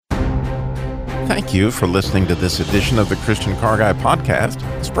Thank you for listening to this edition of the Christian Car Guy podcast.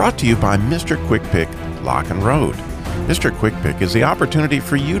 It's brought to you by Mr. Quick Pick Lock and Road. Mr. Quick Pick is the opportunity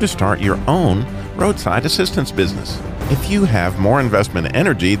for you to start your own roadside assistance business. If you have more investment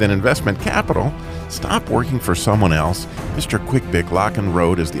energy than investment capital, stop working for someone else. Mr. Quick Pick Lock and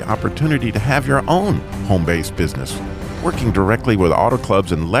Road is the opportunity to have your own home-based business, working directly with auto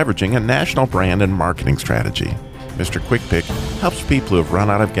clubs and leveraging a national brand and marketing strategy. Mr. Quick Pick helps people who have run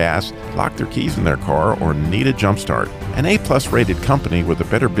out of gas, locked their keys in their car, or need a jump start. An A-plus rated company with the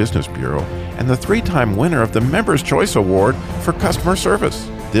Better Business Bureau and the 3-time winner of the Members' Choice Award for customer service.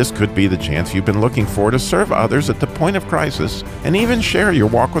 This could be the chance you've been looking for to serve others at the point of crisis and even share your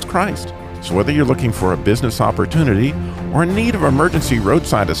walk with Christ. So whether you're looking for a business opportunity or in need of emergency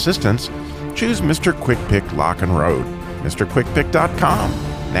roadside assistance, choose Mr. Quick Pick Lock and Road. MrQuickPick.com.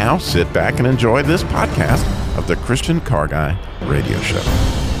 Now sit back and enjoy this podcast of the Christian Car Guy Radio Show.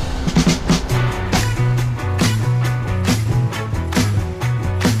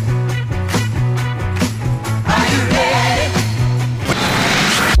 Are you ready?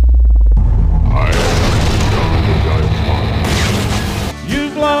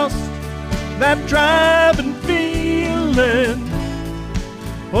 You've lost that driving feeling.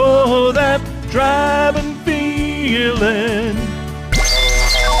 Oh, that driving feeling.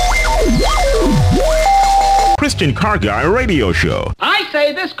 Christian Car Guy Radio Show. I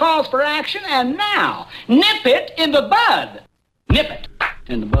say this calls for action, and now, nip it in the bud. Nip it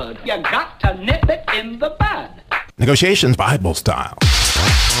in the bud. You got to nip it in the bud. Negotiations Bible style.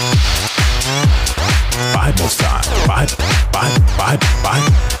 Bible style. Bible.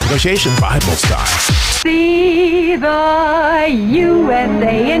 Negotiations Bible style. See the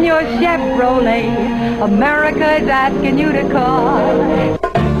USA in your Chevrolet. America's asking you to call.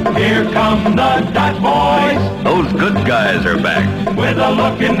 Here come the Dutch boys Those good guys are back. with a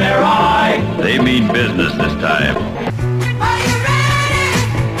look in their eye. They mean business this time. Are you ready?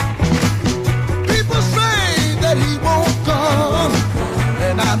 People say that he won't come,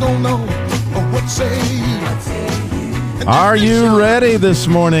 and I don't know what say. Are you ready this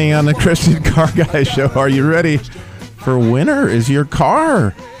morning on the Christian Car Guy Show? Are you ready for winter? Is your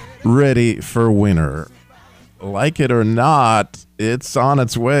car ready for winter? Like it or not, it's on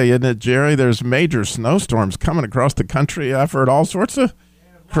its way, isn't it, Jerry? There's major snowstorms coming across the country. I've heard all sorts of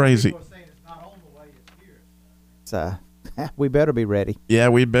crazy. We better be ready. Yeah,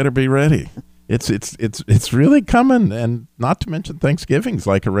 we better be ready. It's really coming, and not to mention Thanksgiving's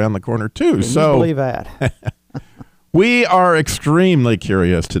like around the corner too. Can you believe that? We are extremely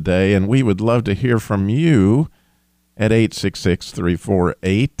curious today, and we would love to hear from you at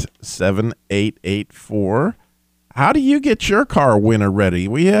 866-348-7884. How do you get your car winter ready?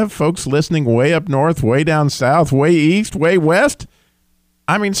 We have folks listening way up north, way down south, way east, way west.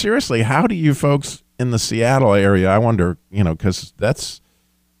 I mean, seriously, how do you folks in the Seattle area, I wonder, because that's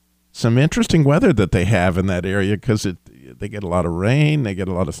some interesting weather that they have in that area, because they get a lot of rain, they get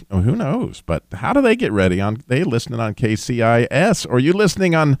a lot of snow, who knows? But how do they get ready? They listening on KCIS, or you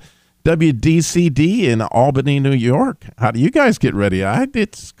listening on WDCD in Albany, New York? How do you guys get ready?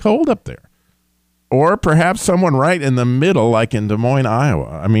 It's cold up there. Or perhaps someone right in the middle, like in Des Moines,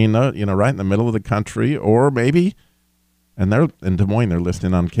 Iowa. I mean, right in the middle of the country, or maybe, and they're in Des Moines, they're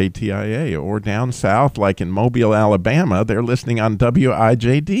listening on KTIA, or down south, like in Mobile, Alabama, they're listening on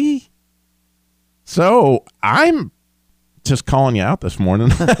WIJD. So I'm just calling you out this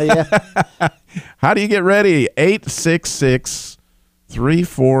morning. How do you get ready?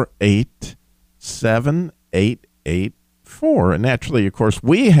 866-348-7884. And naturally, of course,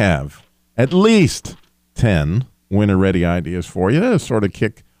 we have at least 10 winter-ready ideas for you to sort of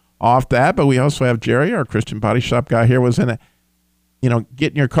kick off that. But we also have Jerry, our Christian Body Shop guy here, was in it.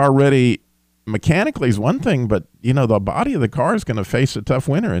 Getting your car ready mechanically is one thing, but, the body of the car is going to face a tough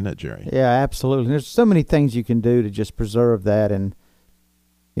winter, isn't it, Jerry? Yeah, absolutely. There's so many things you can do to just preserve that, and,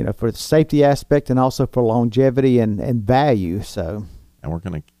 for the safety aspect and also for longevity and value. So, and we're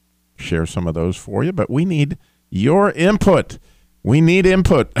going to share some of those for you, but we need your input. We need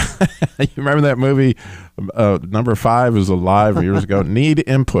input. You remember that movie, Number 5 was Alive years ago? Need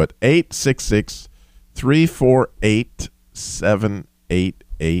input.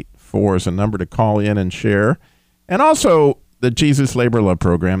 866-348-7884 is a number to call in and share. And also the Jesus Labor Love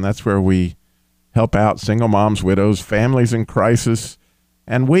Program. That's where we help out single moms, widows, families in crisis.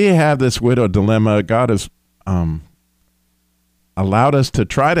 And we have this widow dilemma. God has allowed us to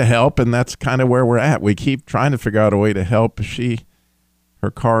try to help, and that's kind of where we're at. We keep trying to figure out a way to help. Her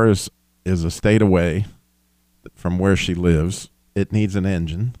car is a state away from where she lives. It needs an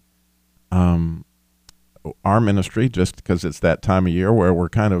engine. Our ministry, just because it's that time of year where we're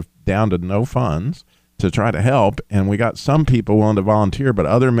kind of down to no funds to try to help. And we got some people willing to volunteer, but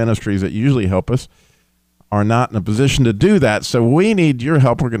other ministries that usually help us are not in a position to do that. So we need your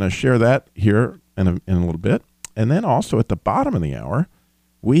help. We're going to share that here in a little bit. And then also at the bottom of the hour,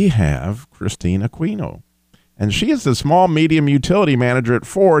 we have Christine Aquino. And she is the small medium utility manager at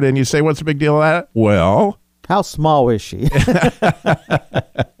Ford. And you say, what's the big deal of that? Well, how small is she?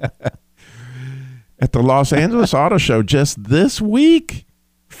 At the Los Angeles Auto Show just this week,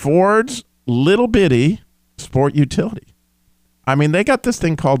 Ford's little bitty sport utility. I mean, they got this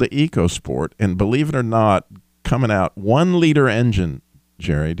thing called the EcoSport, and believe it or not, coming out 1 liter engine.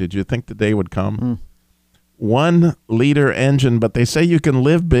 Jerry, did you think the day would come? 1 liter engine, but they say you can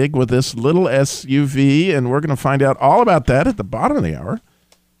live big with this little SUV, and we're going to find out all about that at the bottom of the hour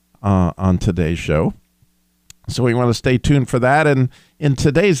on today's show. So we want to stay tuned for that. And in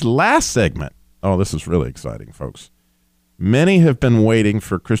today's last segment, oh, this is really exciting, folks. Many have been waiting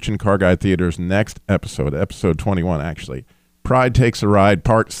for Christian Car Guy Theater's next episode, episode 21, actually. Pride Takes a Ride,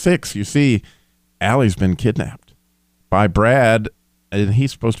 part 6. You see, Allie's been kidnapped by Brad, and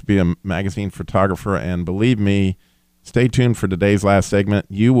he's supposed to be a magazine photographer. And believe me, stay tuned for today's last segment.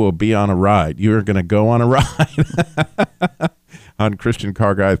 You will be on a ride. You are going to go on a ride on Christian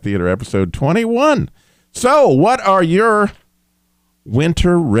Car Guy Theater, episode 21. So what are your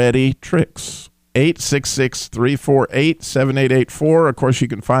winter-ready tricks? 866-348-7884. Of course, you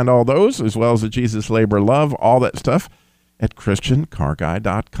can find all those, as well as the Jesus Labor Love, all that stuff, at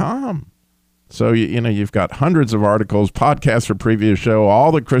ChristianCarGuy.com. So, you know, you've got hundreds of articles, podcasts for previous show,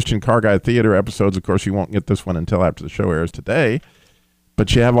 all the Christian Car Guy Theater episodes. Of course, you won't get this one until after the show airs today,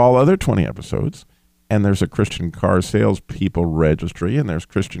 but you have all other 20 episodes, and there's a Christian car salespeople registry, and there's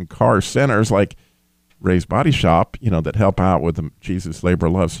Christian car centers like Ray's Body Shop, you know, that help out with the Jesus Labor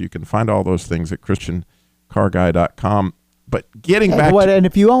Love. So you can find all those things at ChristianCarGuy.com. But getting back and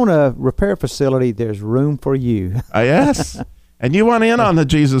if you own a repair facility, there's room for you. Yes. And you want in on the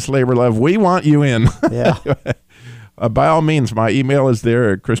Jesus Labor Love, we want you in. Yeah. By all means, my email is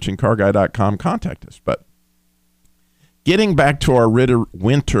there at ChristianCarGuy.com. Contact us. But getting back to our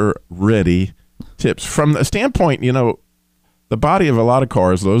winter-ready tips, from the standpoint, you know, the body of a lot of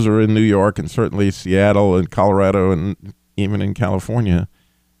cars, those are in New York and certainly Seattle and Colorado and even in California,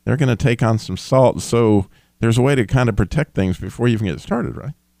 they're going to take on some salt. So there's a way to kind of protect things before you even get started,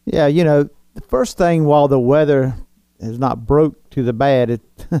 right? Yeah, you know, the first thing while the weather is not broke to the bad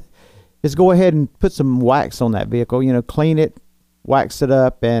is go ahead and put some wax on that vehicle. You know, clean it, wax it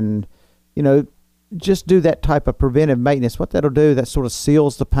up, and, you know, just do that type of preventive maintenance. What that'll do, that sort of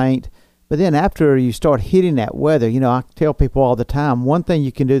seals the paint. But then after you start hitting that weather, you know, I tell people all the time, one thing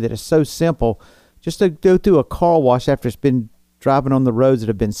you can do that is so simple, just to go through a car wash after it's been driving on the roads that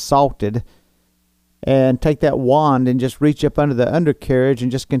have been salted, and take that wand and just reach up under the undercarriage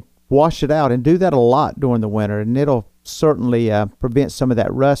and just can wash it out, and do that a lot during the winter, and it'll certainly prevent some of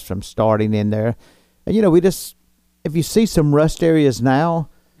that rust from starting in there. And, you know, if you see some rust areas now,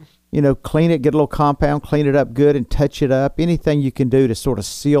 you know, clean it, get a little compound, clean it up good and touch it up. Anything you can do to sort of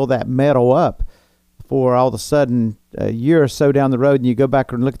seal that metal up before all of a sudden a year or so down the road and you go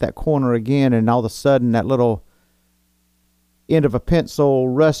back and look at that corner again, and all of a sudden that little end of a pencil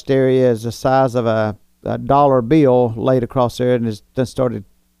rust area is the size of a dollar bill laid across there and has done started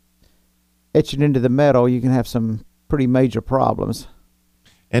etching into the metal. You can have some pretty major problems.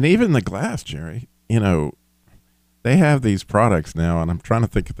 And even the glass, Jerry, you know, they have these products now, and I'm trying to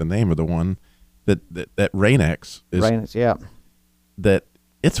think of the name of the one that Rain-X is. Rain-X, yeah. That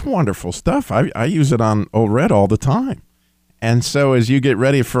it's wonderful stuff. I use it on Old Red all the time. And so as you get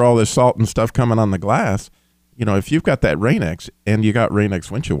ready for all this salt and stuff coming on the glass, you know, if you've got that Rain-X and you got Rain-X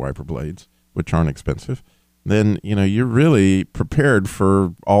windshield wiper blades, which aren't expensive, then, you know, you're really prepared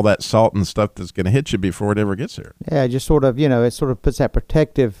for all that salt and stuff that's going to hit you before it ever gets there. Yeah, just sort of, you know, it sort of puts that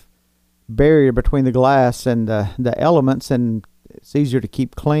protective barrier between the glass and the elements, and it's easier to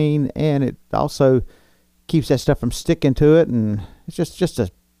keep clean, and it also keeps that stuff from sticking to it, and it's just a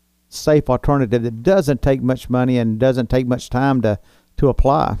safe alternative that doesn't take much money and doesn't take much time to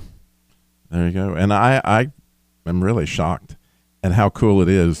apply. There you go. And I am really shocked at how cool it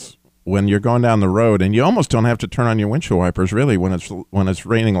is when you're going down the road, and you almost don't have to turn on your windshield wipers really when it's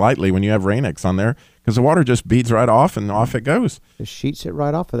raining lightly, when you have Rain-X on there, because the water just beads right off and off it goes. It sheets it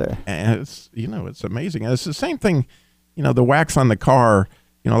right off of there. And it's, you know, it's amazing. And it's the same thing, you know, the wax on the car.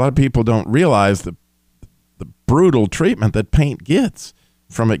 You know, a lot of people don't realize the brutal treatment that paint gets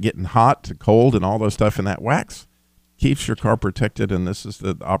from it getting hot to cold and all those stuff, and that wax keeps your car protected, and this is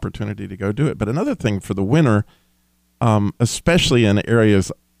the opportunity to go do it. But another thing for the winter, especially in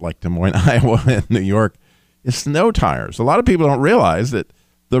areas like Des Moines, Iowa, and New York, is snow tires. A lot of people don't realize that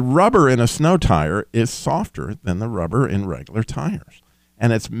the rubber in a snow tire is softer than the rubber in regular tires.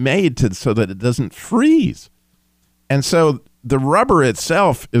 And it's made so that it doesn't freeze. And so the rubber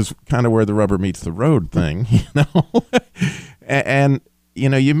itself is kind of where the rubber meets the road thing, you know. And, you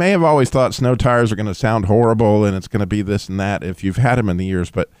know, you may have always thought snow tires are going to sound horrible and it's going to be this and that if you've had them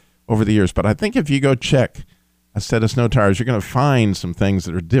over the years. But I think if you go check a set of snow tires, you're going to find some things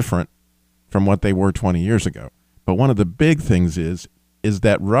that are different from what they were 20 years ago. But one of the big things is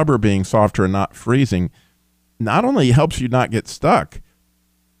that rubber being softer and not freezing not only helps you not get stuck,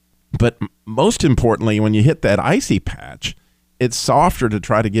 but most importantly, when you hit that icy patch, it's softer to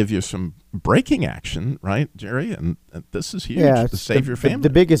try to give you some braking action, right, Jerry? And this is huge to save your family. The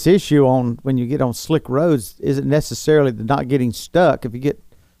biggest issue when you get on slick roads isn't necessarily the not getting stuck. If you get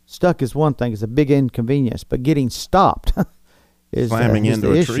stuck is one thing, it's a big inconvenience, but getting stopped is slamming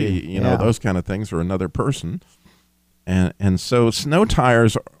into a issue. tree, you know, those kind of things, or another person. And so snow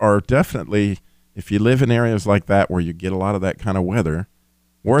tires are definitely, if you live in areas like that where you get a lot of that kind of weather,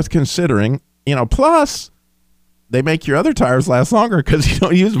 worth considering. You know, plus they make your other tires last longer because you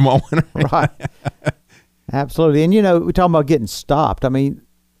don't use them all winter. Right. Absolutely. And, you know, we're talking about getting stopped. I mean,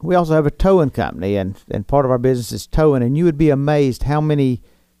 we also have a towing company, and part of our business is towing, and you would be amazed how many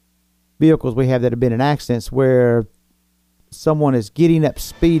vehicles we have that have been in accidents where someone is getting up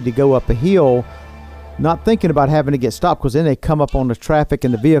speed to go up a hill, not thinking about having to get stopped, because then they come up on the traffic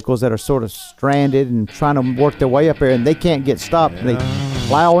and the vehicles that are sort of stranded and trying to work their way up there, and they can't get stopped. And they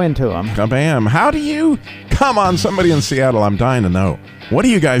plow into them. Kabam. How do you, come on, somebody in Seattle, I'm dying to know. What do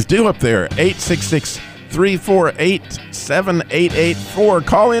you guys do up there? 866-348-7884.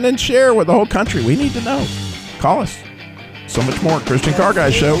 Call in and share with the whole country. We need to know. Call us. So much more. Christian Car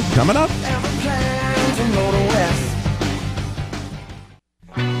Guy Show coming up.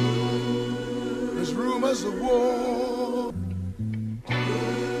 There's rumors of war.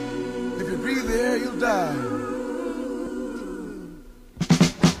 If you breathe the air, you'll die.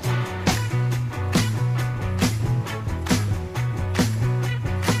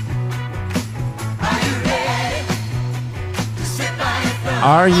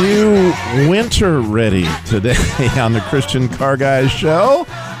 Are you winter ready today on the Christian Car Guy Show?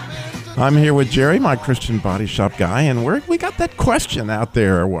 I'm here with Jerry, my Christian body shop guy, and we got that question out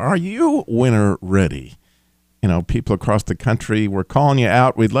there. Are you winter ready? You know, people across the country, we're calling you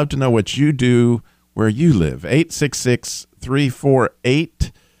out. We'd love to know what you do where you live.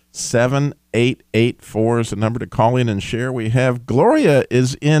 866-348-7884 is the number to call in and share. We have Gloria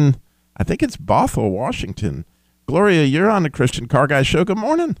is in, I think it's Bothell, Washington. Gloria, you're on the Christian Car Guy Show. Good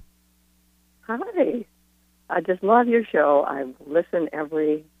morning. Hi. I just love your show. I listen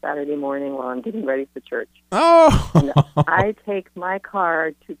every Saturday morning while I'm getting ready for church. Oh! And I take my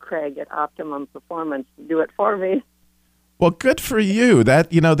car to Craig at Optimum Performance to do it for me. Well, good for you.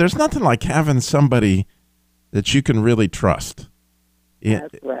 That, you know, there's nothing like having somebody that you can really trust.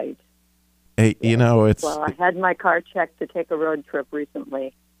 That's right. You know, it's... Well, I had my car checked to take a road trip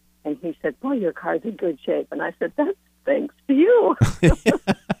recently, and he said, "Boy, your car's in good shape." And I said, "That's thanks to you."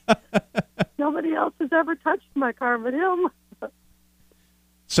 Nobody else has ever touched my car but him.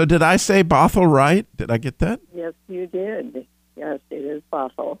 So did I say Bothell right? Did I get that? Yes, you did. Yes, it is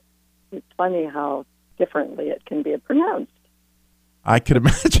Bothell. It's funny how differently it can be pronounced. I could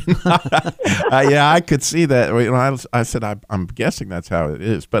imagine. Yeah, I could see that. I said I'm guessing that's how it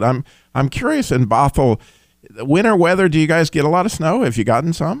is. But I'm curious, in Bothell, winter weather, do you guys get a lot of snow? Have you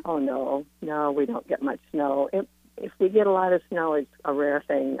gotten some? Oh, no, we don't get much snow. If we get a lot of snow, it's a rare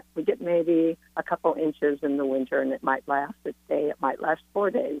thing. We get maybe a couple inches in the winter, and it might last a day. It might last 4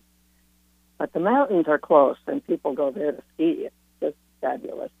 days. But the mountains are close, and people go there to ski. It's just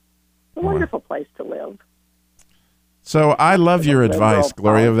fabulous. It's a wonderful place to live. So I love your advice,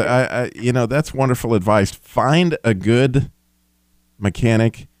 Gloria. You know, that's wonderful advice. Find a good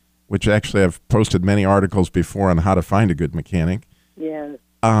mechanic, which actually I've posted many articles before on how to find a good mechanic. Yes.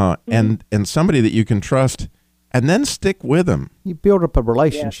 And somebody that you can trust, and then stick with them. You build up a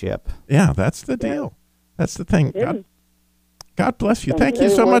relationship. Yeah, that's the deal. That's the thing. God bless you. Thank you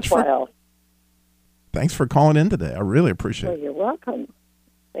so much thanks for calling in today. I really appreciate it. You're welcome.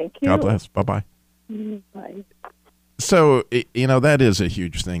 Thank you. God bless. Bye-bye. Bye. So, you know, that is a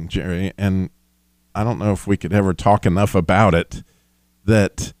huge thing, Jerry, and I don't know if we could ever talk enough about it,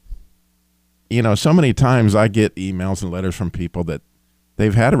 that, you know, so many times I get emails and letters from people that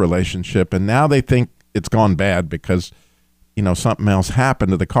they've had a relationship and now they think it's gone bad because, you know, something else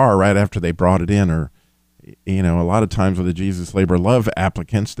happened to the car right after they brought it in. Or, you know, a lot of times with the Jesus Labor Love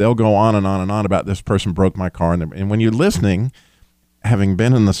applicants, they'll go on and on and on about this person broke my car. And when you're listening, having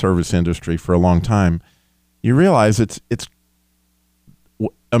been in the service industry for a long time, you realize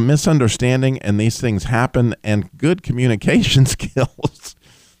a misunderstanding, and these things happen, and good communication skills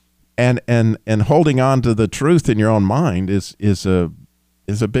and holding on to the truth in your own mind is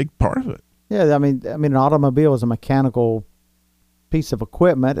a big part of it. Yeah, I mean, an automobile is a mechanical piece of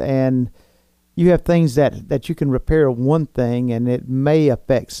equipment, and you have things that you can repair one thing, and it may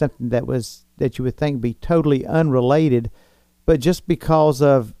affect something that you would think be totally unrelated, but just because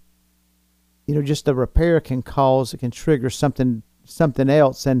of, just the repair can trigger something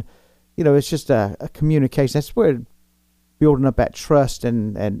else, and it's just a communication. That's where building up that trust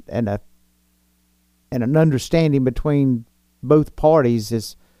and an understanding between both parties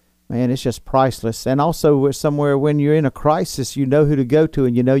is, man, it's just priceless. And also somewhere when you're in a crisis, you know who to go to,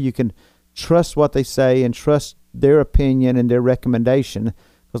 and you can trust what they say and trust their opinion and their recommendation.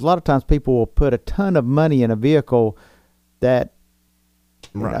 Because a lot of times people will put a ton of money in a vehicle that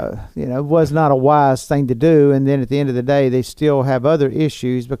was not a wise thing to do, and then at the end of the day they still have other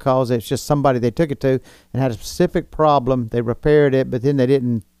issues because it's just somebody they took it to and had a specific problem. They repaired it, but then they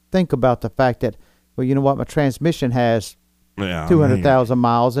didn't think about the fact that, well, you know what, my transmission has 200,000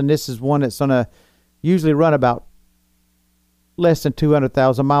 miles, and this is one that's going to usually run about less than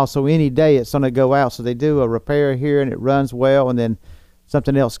 200,000 miles, so any day it's going to go out. So they do a repair here and it runs well, and then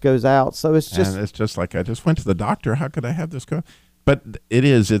something else goes out. So it's just like, I just went to the doctor, how could I have this go? But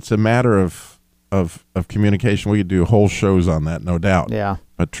it's a matter of communication. We could do whole shows on that, no doubt. Yeah.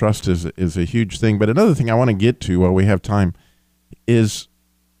 But trust is a huge thing. But another thing I want to get to while we have time is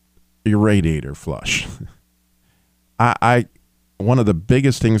your radiator flush. One of the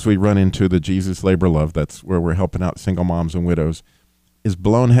biggest things we run into, the Jesus Labor Love, that's where we're helping out single moms and widows, is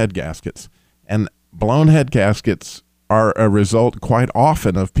blown head gaskets. And blown head gaskets are a result quite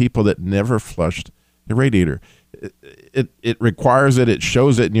often of people that never flushed the radiator. It requires it. It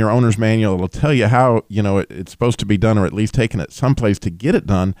shows it in your owner's manual. It'll tell you how, it's supposed to be done, or at least taken it someplace to get it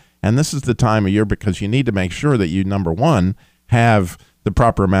done. And this is the time of year because you need to make sure that you, number one, have the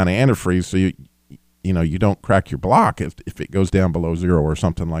proper amount of antifreeze so you don't crack your block if it goes down below zero or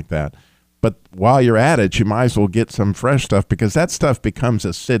something like that. But while you're at it, you might as well get some fresh stuff, because that stuff becomes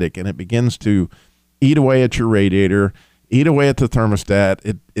acidic and it begins to eat away at your radiator, eat away at the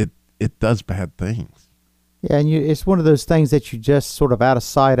thermostat. It does bad things. Yeah, and it's one of those things that you just sort of out of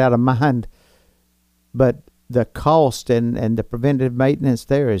sight, out of mind. But the cost and the preventive maintenance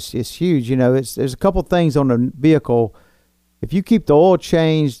there is huge. There's a couple things on the vehicle. If you keep the oil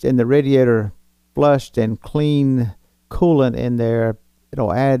changed and the radiator flushed and clean coolant in there,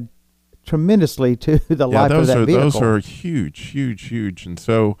 it'll add tremendously to the life of that vehicle. Those are huge. And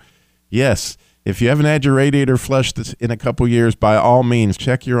so, yes, if you haven't had your radiator flushed in a couple years, by all means,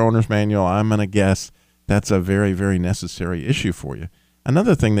 check your owner's manual. I'm going to guess that's a very, very necessary issue for you.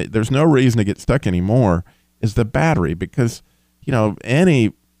 Another thing that there's no reason to get stuck anymore is the battery, because,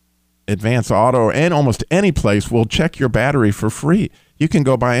 any Advance Auto and almost any place will check your battery for free. You can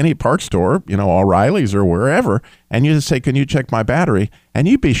go by any parts store, O'Reilly's or wherever, and you just say, can you check my battery? And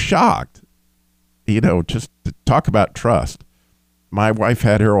you'd be shocked. Just to talk about trust. My wife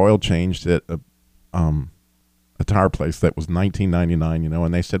had her oil changed at a tire place that was $19.99,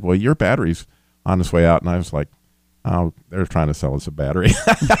 and they said, well, your battery's on its way out. And I was like, oh, they're trying to sell us a battery.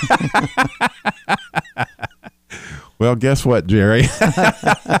 Well, guess what, Jerry?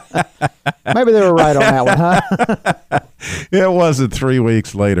 Maybe they were right on that one, huh? It wasn't 3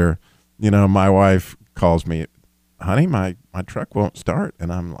 weeks later. My wife calls me, honey, my truck won't start.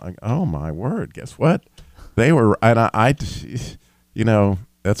 And I'm like, oh, my word. Guess what? They were, and I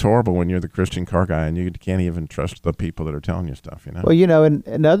that's horrible when you're the Christian car guy and you can't even trust the people that are telling you stuff, Well, and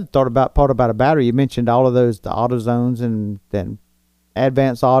another part about a battery, you mentioned all of those, the AutoZones and then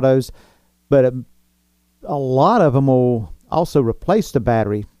Advance Autos, but a lot of them will also replace the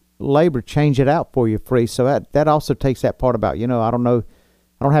battery, labor, change it out for you free. So that also takes that part about, I don't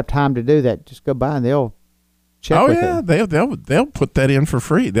have time to do that. Just go by and they'll check with it. They'll put that in for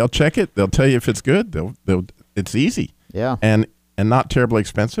free. They'll check it. They'll tell you if it's good. It's easy. Yeah. And not terribly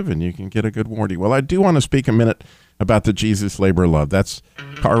expensive, and you can get a good warranty. Well, I do want to speak a minute about the Jesus Labor Love. That's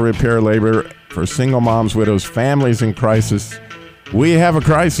car repair labor for single moms, widows, families in crisis. We have a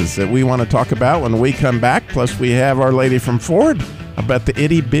crisis that we want to talk about when we come back. Plus, we have our lady from Ford about the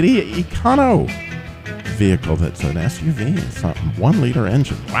itty-bitty Econo vehicle that's an SUV. It's a 1-liter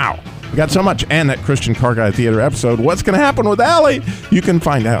engine. Wow. We got so much. And that Christian Car Guy Theater episode, What's Going to Happen with Allie? You can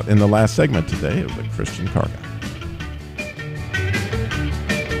find out in the last segment today of the Christian Car Guy.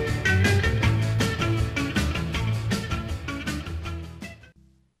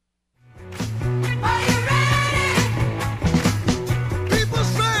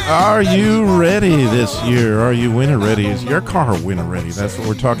 Are you ready this year? Are you winter ready? Is your car winter ready? That's what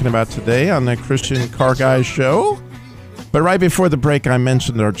we're talking about today on the Christian Car Guy Show. But right before the break, I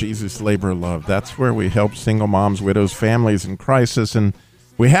mentioned our Jesus Labor of Love. That's where we help single moms, widows, families in crisis. And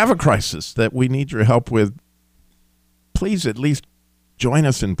we have a crisis that we need your help with. Please at least join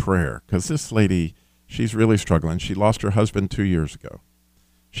us in prayer, because this lady, she's really struggling. She lost her husband 2 years ago.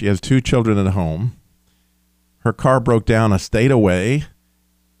 She has 2 children at home. Her car broke down a state away.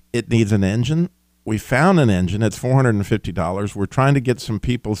 It needs an engine. We found an engine. It's $450. We're trying to get some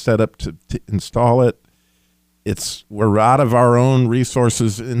people set up to install it. We're out of our own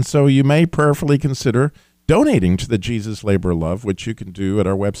resources, and so you may prayerfully consider donating to the Jesus Labor of Love, which you can do at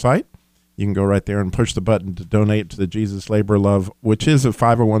our website. You can go right there and push the button to donate to the Jesus Labor of Love, which is a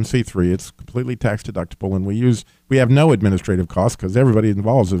 501c3. It's completely tax deductible, and we have no administrative costs because everybody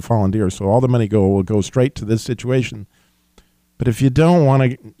involved is volunteer, so all the money will go straight to this situation. But if you don't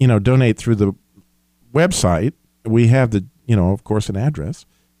want to, donate through the website, we have of course, an address,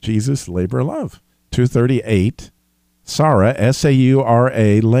 Jesus Labor of Love, 238 Saura,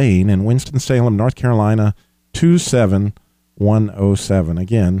 S-A-U-R-A Lane in Winston-Salem, North Carolina, 27107.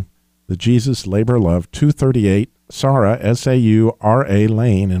 Again, the Jesus Labor of Love, 238 Saura, S-A-U-R-A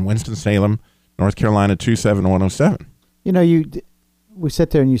Lane in Winston-Salem, North Carolina, 27107. We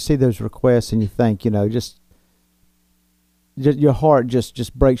sit there and you see those requests and you think, just your heart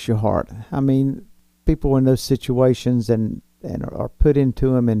just breaks your heart. I mean, people in those situations and are put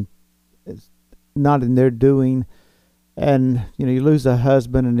into them, and it's not in their doing. And, you lose a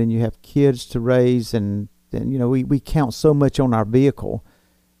husband, and then you have kids to raise, and we count so much on our vehicle,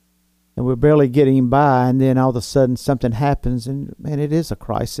 and we're barely getting by, and then all of a sudden something happens, and, man, it is a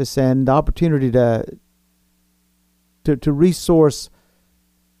crisis. And the opportunity to resource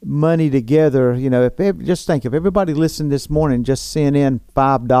money together, just think, if everybody listened this morning, just sent in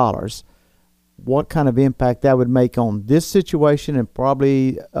 $5, what kind of impact that would make on this situation and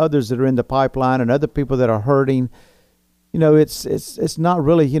probably others that are in the pipeline and other people that are hurting. It's not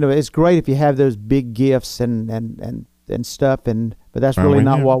really, it's great if you have those big gifts and stuff, but that's really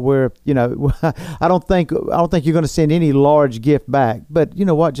not what we're, I don't think you're going to send any large gift back, but you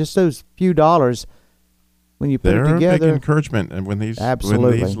know what, just those few dollars, when you put it together, they're a big encouragement. And when these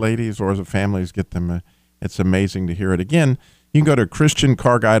ladies or the families get them, it's amazing to hear it. Again, you can go to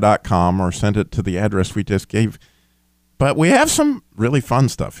ChristianCarGuy.com or send it to the address we just gave. But we have some really fun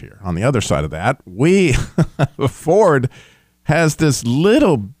stuff here. On the other side of that, Ford has this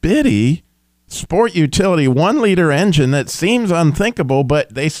little bitty sport utility 1-liter engine that seems unthinkable,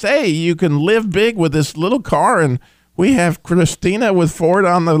 but they say you can live big with this little car. And we have Christina with Ford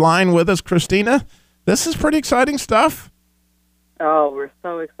on the line with us. Christina, this is pretty exciting stuff. Oh, we're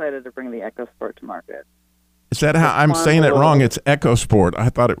so excited to bring the EcoSport to market. Is that how I'm saying it wrong? It's EcoSport. I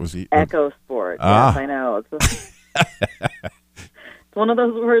thought it was EcoSport. Yes, I know. It's one of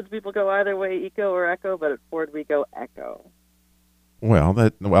those words people go either way, eco or echo, but at Ford we go echo. Well,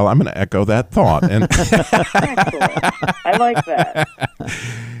 I'm going to echo that thought. And Excellent. I like that.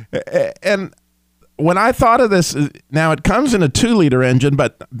 And when I thought of this, now it comes in a 2-liter engine,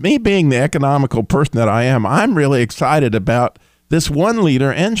 but me being the economical person that I am, I'm really excited about this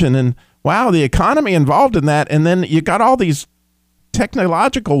 1-liter engine. And wow, the economy involved in that. And then you got all these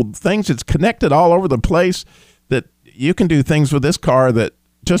technological things. It's connected all over the place that you can do things with this car that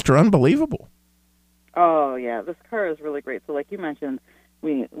just are unbelievable. Oh, yeah. This car is really great. So like you mentioned,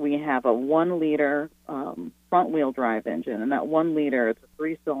 we have a 1-liter front-wheel drive engine. And that 1 liter, it's a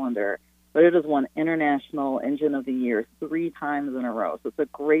 3-cylinder. But it has won International Engine of the Year 3 times in a row. So it's a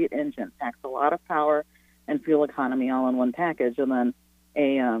great engine. Packs a lot of power and fuel economy all in one package. And then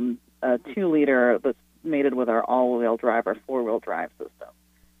a 2-liter that's mated with our all-wheel drive, our 4-wheel drive system.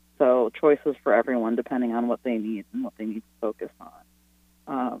 So choices for everyone depending on what they need and what they need to focus on.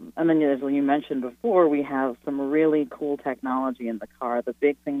 And then, as you mentioned before, we have some really cool technology in the car. The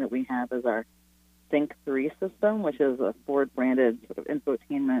big thing that we have is our Sync 3 system, which is a Ford-branded sort of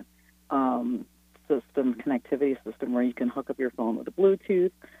infotainment system, connectivity system, where you can hook up your phone with a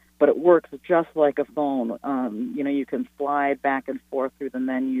Bluetooth, but it works just like a phone. You can slide back and forth through the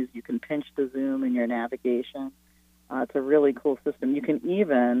menus. You can pinch to zoom in your navigation. It's a really cool system. You can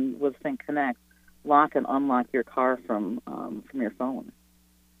even, with Sync Connect, lock and unlock your car from your phone.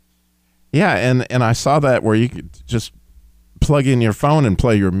 Yeah, and I saw that where you could just plug in your phone and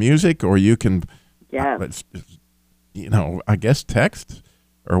play your music, or you can, I guess text,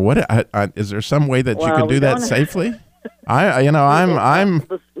 or what? Is there some way that you can do that safely?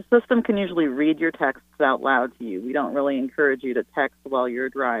 The system can usually read your texts out loud to you. We don't really encourage you to text while you're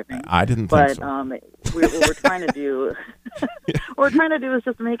driving. I didn't think so. what we're trying to do, what we're trying to do is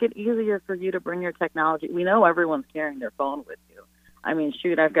just make it easier for you to bring your technology. We know everyone's carrying their phone with you. I mean,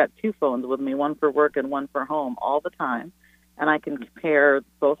 shoot, I've got 2 phones with me, one for work and one for home all the time, and I can compare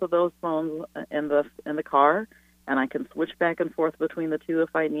both of those phones in the car, and I can switch back and forth between the 2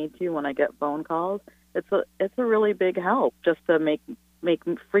 if I need to when I get phone calls. It's a really big help just to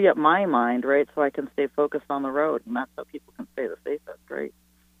free up my mind, right, so I can stay focused on the road, and that's how people can stay the safest, right?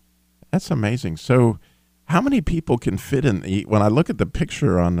 That's amazing. So how many people can fit in? When I look at the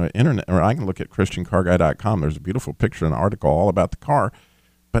picture on the internet, or I can look at ChristianCarGuy.com, there's a beautiful picture and article all about the car.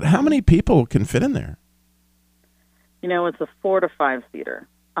 But how many people can fit in there? You know, it's a 4 to 5 seater.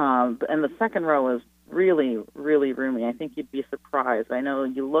 And the second row is really, really roomy. I think you'd be surprised. I know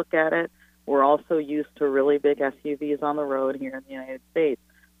you look at it, we're also used to really big SUVs on the road here in the United States,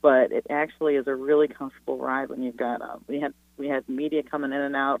 but it actually is a really comfortable ride when you've got, we had media coming in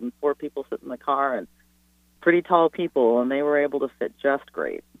and out and 4 people sitting in the car and pretty tall people, and they were able to fit just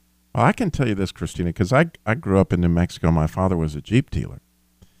great. Well, I can tell you this, Christina, because I grew up in New Mexico. My father was a Jeep dealer.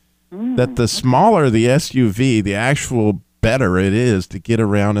 That the smaller the SUV, the actual better it is to get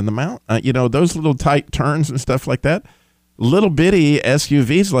around in the mountain. You know, those little tight turns and stuff like that, little bitty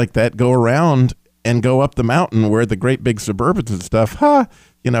SUVs like that go around and go up the mountain, where the great big Suburbans and stuff,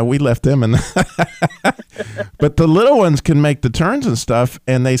 you know, we left them in. But the little ones can make the turns and stuff,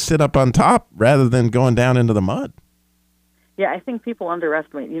 and they sit up on top rather than going down into the mud. Yeah, I think people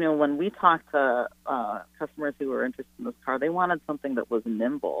underestimate. You know, when we talk to customers who were interested in this car, they wanted something that was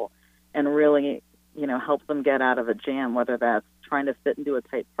nimble and really, you know, help them get out of a jam, whether that's trying to fit into a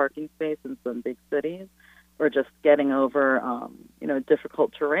tight parking space in some big cities or just getting over, you know,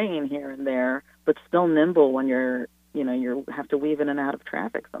 difficult terrain here and there, but still nimble when you have to weave in and out of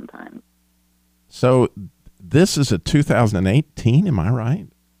traffic sometimes. So this is a 2018, am I right?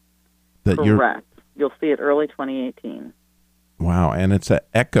 Correct. You'll see it early 2018. Wow, and it's an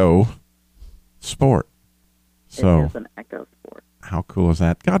Echo Sport. So it is an Echo Sport. How cool is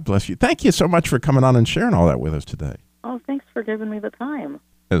that? God bless you. Thank you so much for coming on and sharing all that with us today. Oh, thanks for giving me the time.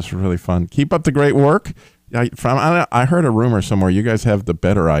 It's really fun. Keep up the great work. I heard a rumor somewhere you guys have the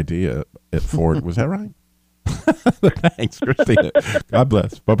better idea at Ford. Was that right? Thanks, Christina. God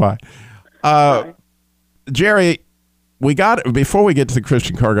bless. Bye-bye. Jerry, before we get to the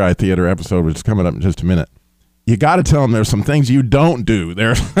Christian Car Guy Theater episode, which is coming up in just a minute, you got to tell them there's some things you don't do.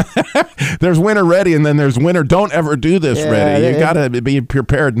 There's winter ready, and then there's winter don't ever do this ready. You got to be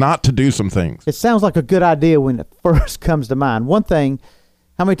prepared not to do some things. It sounds like a good idea when it first comes to mind. One thing,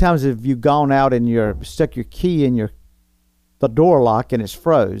 how many times have you gone out and stuck your key in the door lock and it's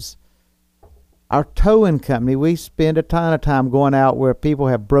froze? Our towing company, we spend a ton of time going out where people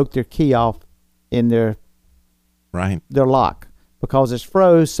have broke their key off in their lock because it's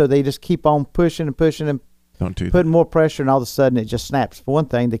froze, so they just keep on pushing and pushing and putting more pressure, and all of a sudden it just snaps. For one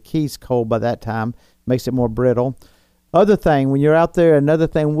thing, the key's cold by that time, makes it more brittle. Other thing, when you're out there, another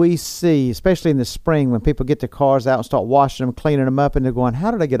thing we see, especially in the spring, when people get their cars out and start washing them, cleaning them up, and they're going, how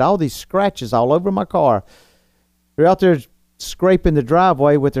did I get all these scratches all over my car? They're out there scraping the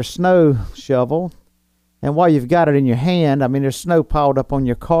driveway with their snow shovel, and while you've got it in your hand, I mean, there's snow piled up on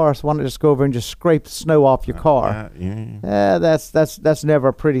your car, so why don't you just go over and just scrape the snow off your car? That's never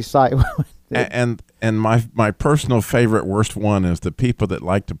a pretty sight. And my personal favorite worst one is the people that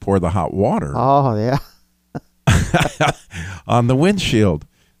like to pour the hot water. Oh yeah. On the windshield.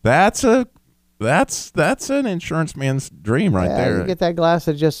 That's an insurance man's dream right there. You get that glass,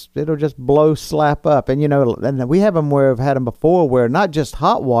 it'll just slap up. And and we have them where I've had them before where not just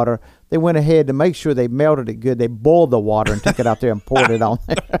hot water, they went ahead to make sure they melted it good. They boiled the water and took it out there and poured it on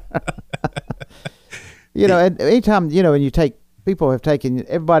there. And anytime, and people have taken,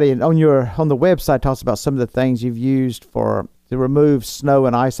 everybody on the website talks about some of the things you've used to remove snow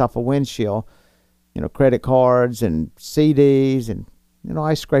and ice off a windshield. Credit cards and CDs and,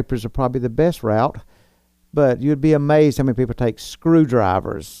 ice scrapers are probably the best route. But you'd be amazed how many people take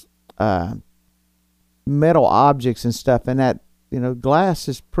screwdrivers, metal objects and stuff. And that, glass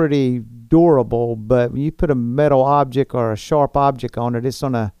is pretty durable. But when you put a metal object or a sharp object on it, it's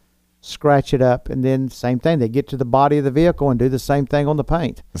going to scratch it up. And then same thing, they get to the body of the vehicle and do the same thing on the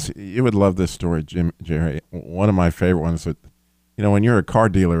paint. See, you would love this story, Jerry. One of my favorite ones that, when you're a car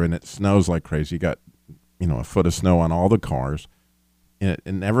dealer and it snows like crazy, you got, a foot of snow on all the cars. And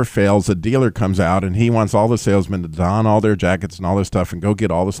it never fails. The dealer comes out and he wants all the salesmen to don all their jackets and all this stuff and go get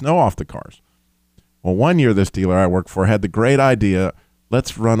all the snow off the cars. Well, one year this dealer I worked for had the great idea,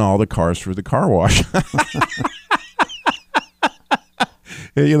 let's run all the cars through the car wash.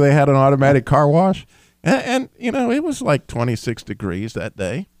 They had an automatic car wash. And it was like 26 degrees that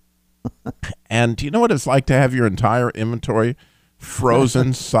day. And do you know what it's like to have your entire inventory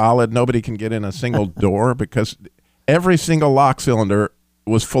frozen solid? Nobody can get in a single door because every single lock cylinder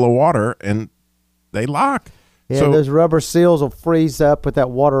was full of water and they lock. Yeah, so, those rubber seals will freeze up with that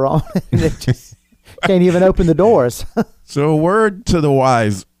water on it. And it just can't even open the doors. So a word to the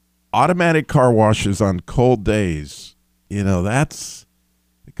wise, automatic car washes on cold days. You know, that's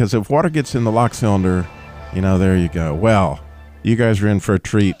because if water gets in the lock cylinder, you know, there you go. Well, you guys are in for a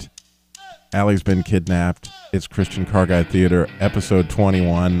treat. Allie's been kidnapped. It's Christian Car Guy Theater, episode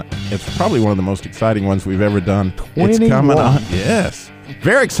 21. It's probably one of the most exciting ones we've ever done. 21. It's coming on. Yes.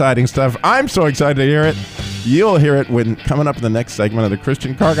 Very exciting stuff. I'm so excited to hear it. You'll hear it when coming up in the next segment of the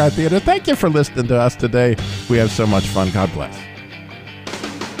Christian Car Guy Theater. Thank you for listening to us today. We have so much fun. God bless.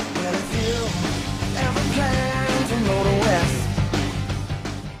 Well, if you ever plan to go to West,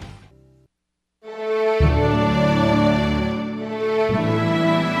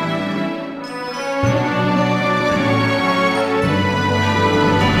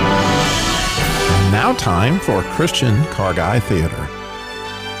 Now time for Christian Car Guy Theater.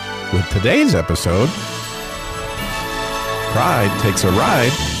 With today's episode, Pride Takes a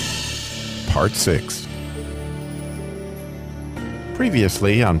Ride, Part 6.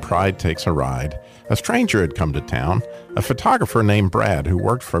 Previously on Pride Takes a Ride, a stranger had come to town, a photographer named Brad who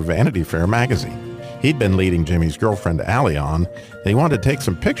worked for Vanity Fair magazine. He'd been leading Jimmy's girlfriend Allie on. They wanted to take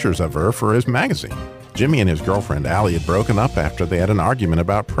some pictures of her for his magazine. Jimmy and his girlfriend Allie had broken up after they had an argument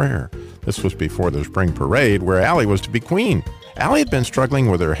about prayer. This was before the spring parade where Allie was to be queen. Allie had been struggling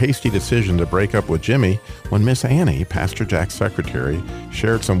with her hasty decision to break up with Jimmy when Miss Annie, Pastor Jack's secretary,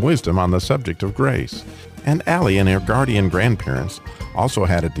 shared some wisdom on the subject of grace. And Allie and her guardian grandparents also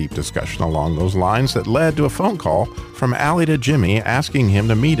had a deep discussion along those lines that led to a phone call from Allie to Jimmy asking him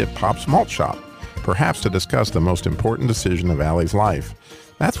to meet at Pop's Malt Shop, perhaps to discuss the most important decision of Allie's life.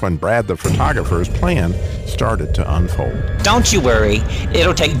 That's when Brad, the photographer's plan started to unfold. Don't you worry.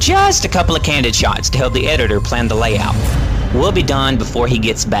 It'll take just a couple of candid shots to help the editor plan the layout. We'll be done before he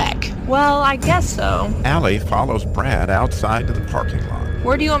gets back. Well, I guess so. Allie follows Brad outside to the parking lot.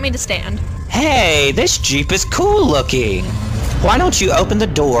 Where do you want me to stand? Hey, this Jeep is cool looking. Why don't you open the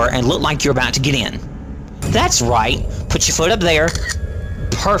door and look like you're about to get in? That's right. Put your foot up there.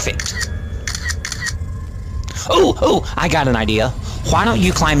 Perfect. Oh, I got an idea. Why don't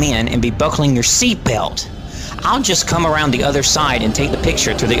you climb in and be buckling your seatbelt? I'll just come around the other side and take the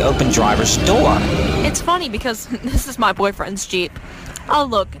picture through the open driver's door. It's funny because this is my boyfriend's Jeep. Oh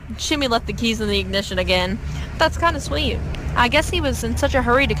look, Jimmy left the keys in the ignition again. That's kind of sweet. I guess he was in such a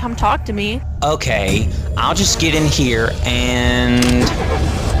hurry to come talk to me. Okay, I'll just get in here and...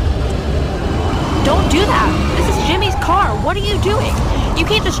 Don't do that. This is Jimmy's car. What are you doing? You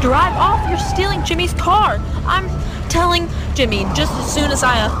can't just drive off. You're stealing Jimmy's car. I'm telling Jimmy just as soon as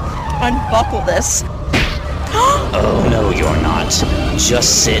I unbuckle this. Oh, no, you're not.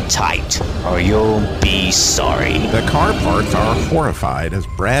 Just sit tight, or you'll be sorry. The car parts are horrified as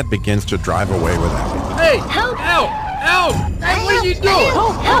Brad begins to drive away with Allie. Hey! Help! Help! Hey, what are you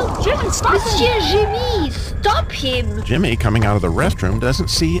doing? Help! Jimmy, stop him! Monsieur Jimmy, stop him! Jimmy, coming out of the restroom, doesn't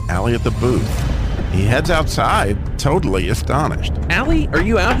see Allie at the booth. He heads outside, totally astonished. Allie, are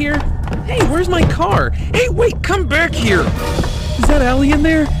you out here? Hey, where's my car? Hey, wait, come back here! Is that Allie in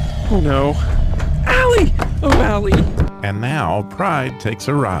there? Oh no. Allie! Oh, Allie! And now, Pride Takes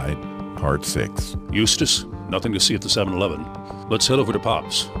a Ride, Part 6. Eustace, nothing to see at the 7-Eleven. Let's head over to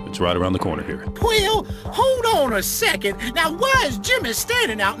Pop's. It's right around the corner here. Well, hold on a second. Now, why is Jimmy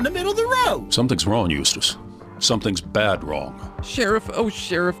standing out in the middle of the road? Something's wrong, Eustace. Something's bad wrong. Sheriff,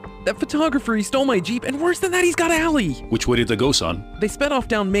 that photographer, he stole my Jeep, and worse than that, he's got Allie. Which way did they go, son? They sped off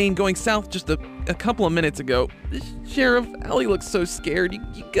down Main going south just a couple of minutes ago. Sheriff, Allie looks so scared.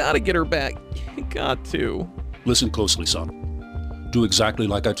 You gotta get her back. You got to. Listen closely, son. Do exactly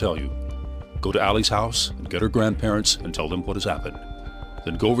like I tell you. Go to Allie's house and get her grandparents and tell them what has happened.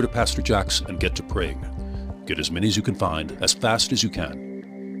 Then go over to Pastor Jack's and get to praying. Get as many as you can find, as fast as you can.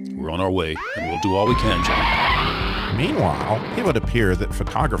 We're on our way, and we'll do all we can, Jimmy. Meanwhile, it would appear that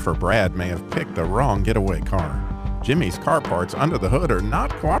photographer Brad may have picked the wrong getaway car. Jimmy's car parts under the hood are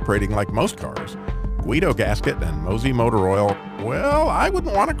not cooperating like most cars. Guido Gasket and Mosey Motor Oil, well, I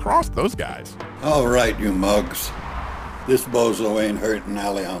wouldn't want to cross those guys. All right, you mugs. This bozo ain't hurting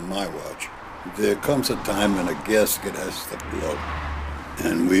Allie on my watch. There comes a time when a gasket has to blow.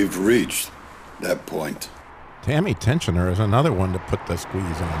 And we've reached that point. Tammy Tensioner is another one to put the squeeze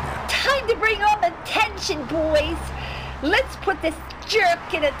on you. Time to bring on the tension, boys. Let's put this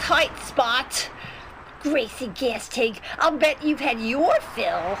jerk in a tight spot. Gracie Gastig, I'll bet you've had your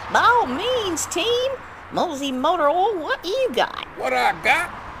fill. By all means, team. Mosey Motor Oil, what you got? What I got?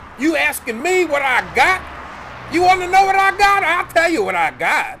 You asking me what I got? You want to know what I got? I'll tell you what I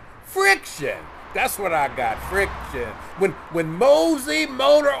got. Friction. That's what I got, friction. When Mosey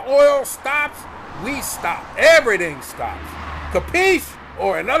Motor Oil stops, we stop. Everything stops. Capiche?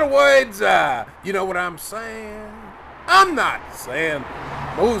 Or in other words, you know what I'm saying? I'm not saying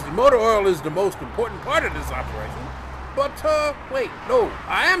Mosey Motor Oil is the most important part of this operation. But, wait, no,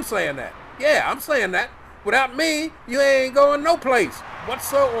 I am saying that. Yeah, I'm saying that. Without me, you ain't going no place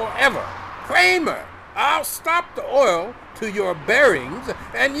whatsoever. Kramer, I'll stop the oil to your bearings,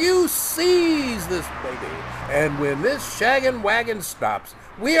 and you seize this baby. And when this shaggin' wagon stops,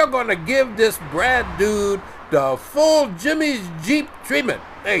 we are going to give this Brad dude the full Jimmy's Jeep treatment.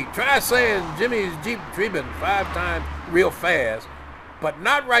 Hey, try saying Jimmy's Jeep treatment 5 times real fast, but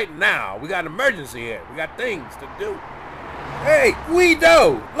not right now. We got an emergency here. We got things to do. Hey,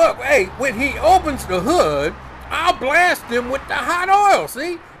 Guido, look, hey, when he opens the hood, I'll blast him with the hot oil,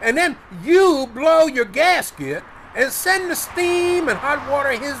 see? And then you blow your gasket and send the steam and hot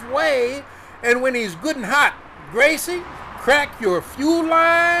water his way. And when he's good and hot, Gracie, crack your fuel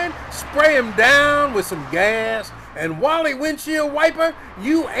line, spray him down with some gas, and Wally windshield wiper,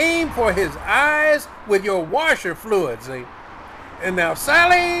 you aim for his eyes with your washer fluid, see? And now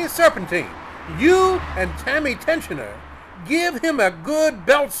Sally Serpentine, you and Tammy Tensioner, give him a good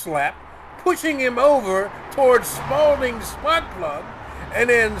belt slap, pushing him over towards Spaulding's spark plug, and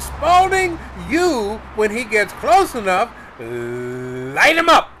then Spaulding, you, when he gets close enough, light him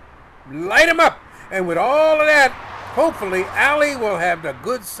up. Light him up. And with all of that, hopefully Allie will have the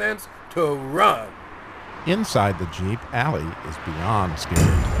good sense to run. Inside the Jeep, Allie is beyond scared.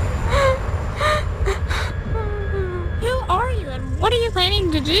 Who are you and what are you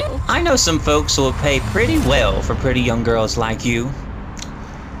planning to do? I know some folks who will pay pretty well for pretty young girls like you.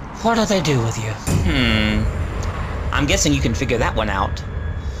 What do they do with you? I'm guessing you can figure that one out.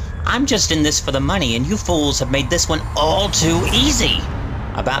 I'm just in this for the money, and you fools have made this one all too easy.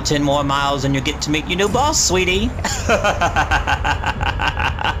 About 10 more miles and you get to meet your new boss, sweetie.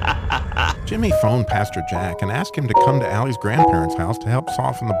 Jimmy phoned Pastor Jack and asked him to come to Allie's grandparents' house to help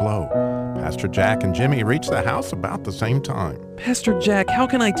soften the blow. Pastor Jack and Jimmy reached the house about the same time. Pastor Jack, how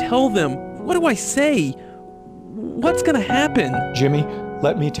can I tell them? What do I say? What's gonna happen? Jimmy,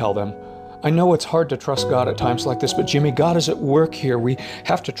 let me tell them. I know it's hard to trust God at times like this, but Jimmy, God is at work here. We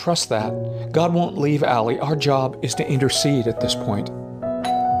have to trust that. God won't leave Allie. Our job is to intercede at this point.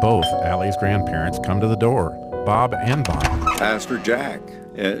 Both Allie's grandparents come to the door, Bob and Bonnie. Pastor Jack,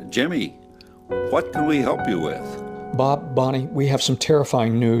 Jimmy, what can we help you with? Bob, Bonnie, we have some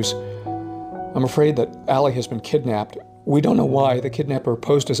terrifying news. I'm afraid that Allie has been kidnapped. We don't know why. The kidnapper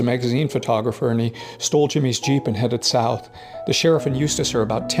posed as a magazine photographer and he stole Jimmy's Jeep and headed south. The sheriff and Eustace are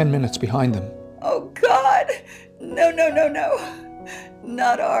about 10 minutes behind them. Oh, God! No.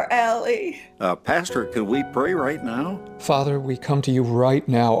 Not our Allie. Pastor, can we pray right now? Father, we come to you right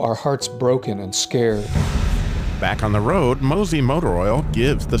now, our hearts broken and scared. Back on the road, Mosey Motor Oil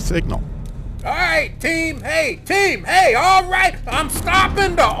gives the signal. All right, team, hey, all right, I'm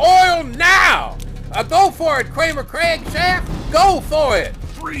stopping the oil now. Go for it, Kramer Craig Shaft, go for it.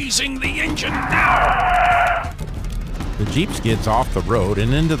 Freezing the engine now. The Jeep skids off the road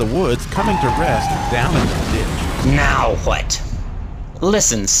and into the woods, coming to rest down in the ditch. Now what?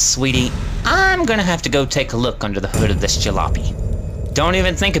 Listen, sweetie, I'm gonna have to go take a look under the hood of this jalopy. Don't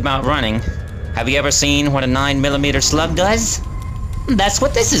even think about running. Have you ever seen what a 9mm slug does? That's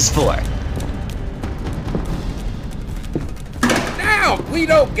what this is for. Now,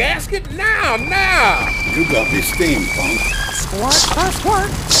 Guido Gasket, now! You got me steamed, punk.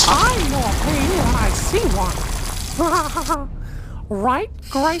 Squirt. I know a pea when I see one. Right,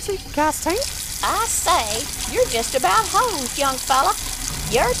 Gracie Casting? I say, you're just about hosed, young fella.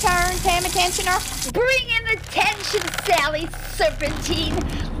 Your turn, Tammy Tensioner. Bring in the tension, Sally Serpentine.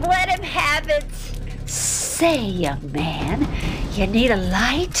 Let him have it. Say, young man, you need a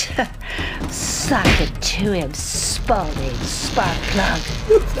light? Sock it to him, Spaulding spark plug.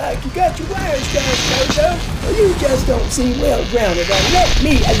 Looks like you got your wires crossed, Jojo. Well, you just don't seem well grounded. Now let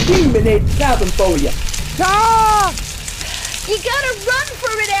me illuminate the cabin for you. Ah! You gotta run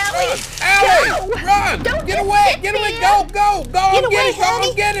for it, Allie. Allie, run! Don't Get just away! sit Get away! there. Go! Get away, Go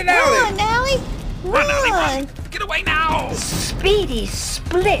and get it, Allie! Run, Allie! Run, Allie, run! Get away now! Speedy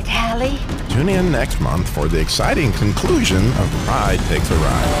split, Allie. Tune in next month for the exciting conclusion of Pride Takes a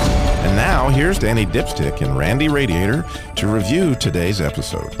Ride. And now, here's Danny Dipstick and Randy Radiator to review today's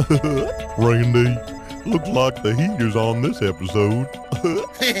episode. Randy, looks like the heat is on this episode.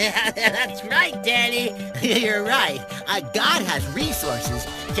 That's right, Danny. You're right. God has resources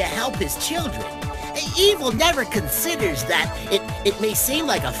to help his children. Evil never considers that. It may seem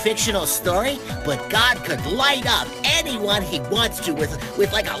like a fictional story, but God could light up anyone he wants to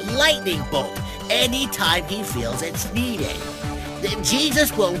with like a lightning bolt anytime he feels it's needed.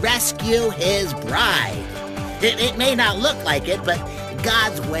 Jesus will rescue his bride. It may not look like it, but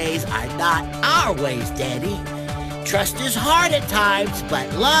God's ways are not our ways, Danny. Trust is hard at times,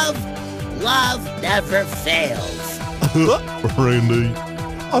 but love never fails. Randy,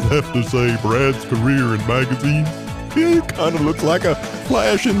 I'd have to say Brad's career in magazines, it kind of looks like a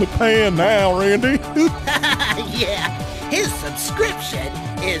flash in the pan now, Randy. Yeah, his subscription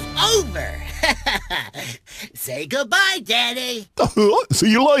is over. Say goodbye, Danny.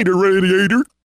 See you later, Radiator.